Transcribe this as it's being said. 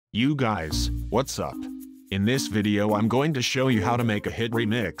You guys, what's up? In this video I'm going to show you how to make a hit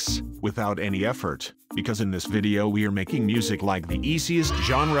remix without any effort, because in this video we are making music like the easiest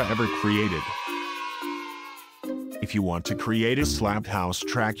genre ever created. If you want to create a slap house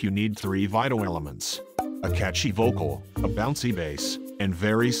track, you need 3 vital elements: a catchy vocal, a bouncy bass, and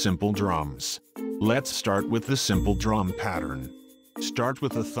very simple drums. Let's start with the simple drum pattern. Start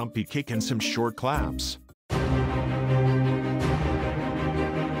with a thumpy kick and some short claps.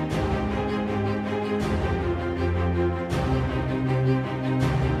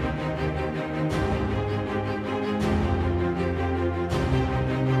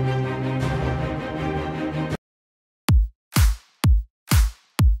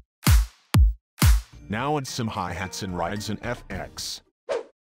 Now add some hi-hats and rides and FX.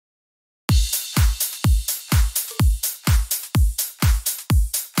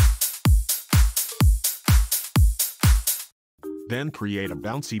 Then create a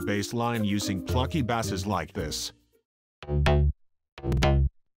bouncy bass line using plucky basses like this.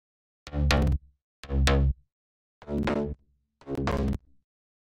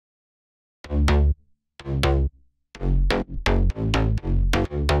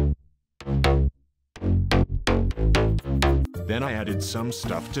 Then I added some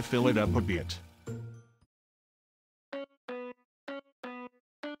stuff to fill it up a bit.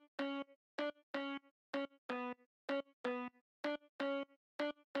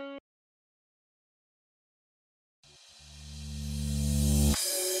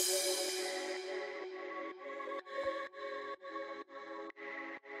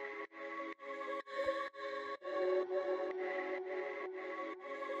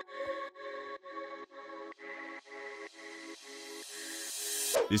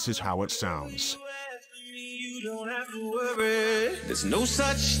 This is how it sounds. You don't have to worry. There's no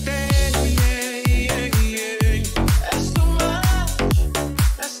such thing. That's too much.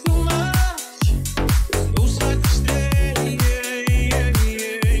 That's too much. There's no such thing.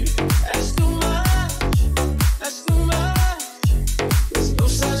 That's too much. That's too much. There's no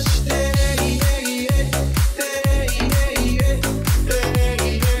such thing.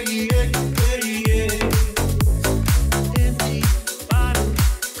 Empty bottle.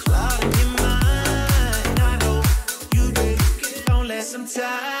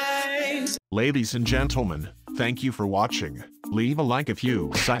 Ladies and gentlemen, thank you for watching. Leave a like if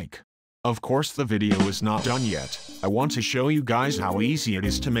you like. Of course the video is not done yet. I want to show you guys how easy it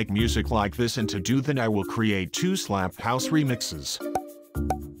is to make music like this, and to do that I will create 2 slap house remixes.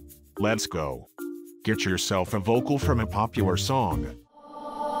 Let's go. Get yourself a vocal from a popular song.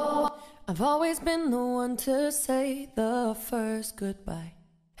 I've always been the one to say the first goodbye.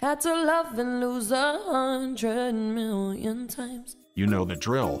 Had to love and lose 100 million times. You know the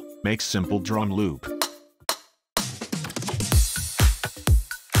drill. Make simple drum loop.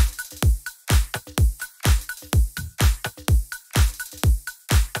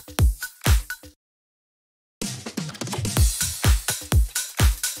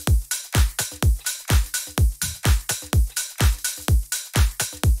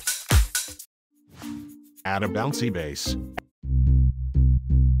 Add a bouncy bass.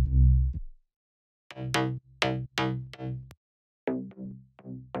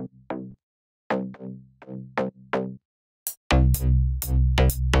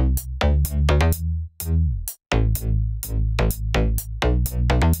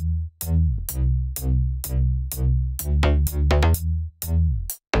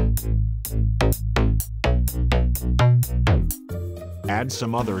 Add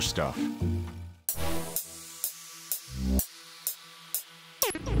some other stuff.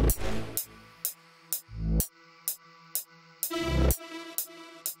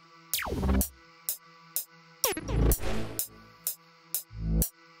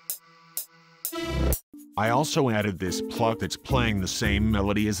 I also added this pluck that's playing the same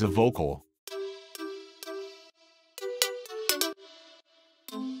melody as the vocal.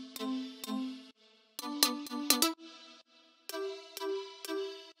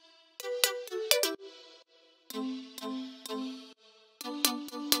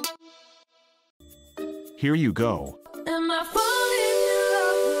 Here you go. Am I falling in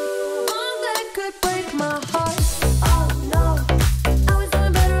love with the one that could break my heart? Oh no, I was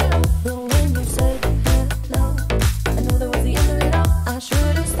doing better off, but when you said hello, I knew that was the end of it all. I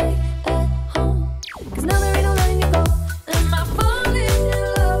should have stayed at home, 'cause now there ain't no letting you go. Am I falling in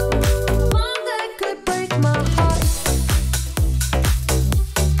love with the one that could break my heart?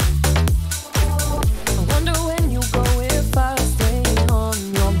 I wonder when you go if I stay on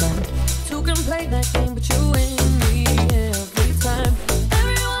your mind. Two can play that game, but you win me every time.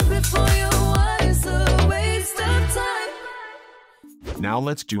 Everyone before you was a waste.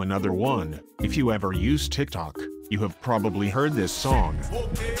 let's do another one. If you ever use TikTok, you have probably heard this song.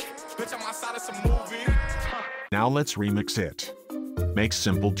 Now let's remix it. Make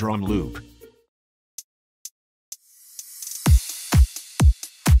simple drum loop.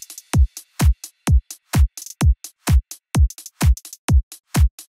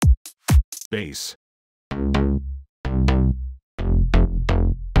 Bass.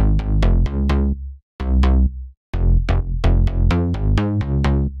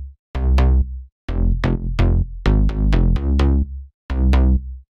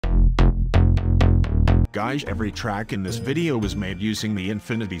 Guys, every track in this video was made using the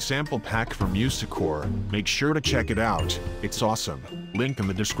Infinity sample pack from Musicore. Make sure to check it out, it's awesome. Link in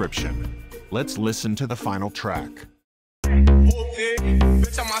the description. Let's listen to the final track.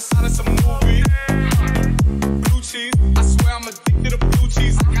 Bitch, I'm outside of some movie. Blue cheese, I swear I'm addicted to blue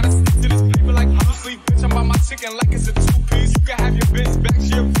cheese. I gotta stick to this paper like blue sleep. Bitch, I'm by my chicken like it's a two-piece. You can have your bitch back,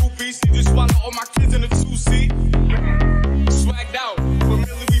 she a groupie. She just swallow all my kids in a two-seat. Swagged out, but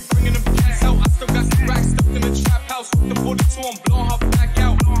really we bringing them cats out. I still got some racks stuck in the trap house. With the 42, I'm blowing her back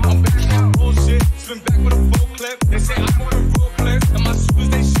out. I'm back in bullshit, spin back with a full clip. They say I'm on the road clip, and my shooters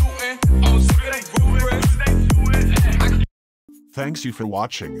they shooting. I'm sick of they group. Thanks you for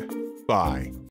watching. Bye.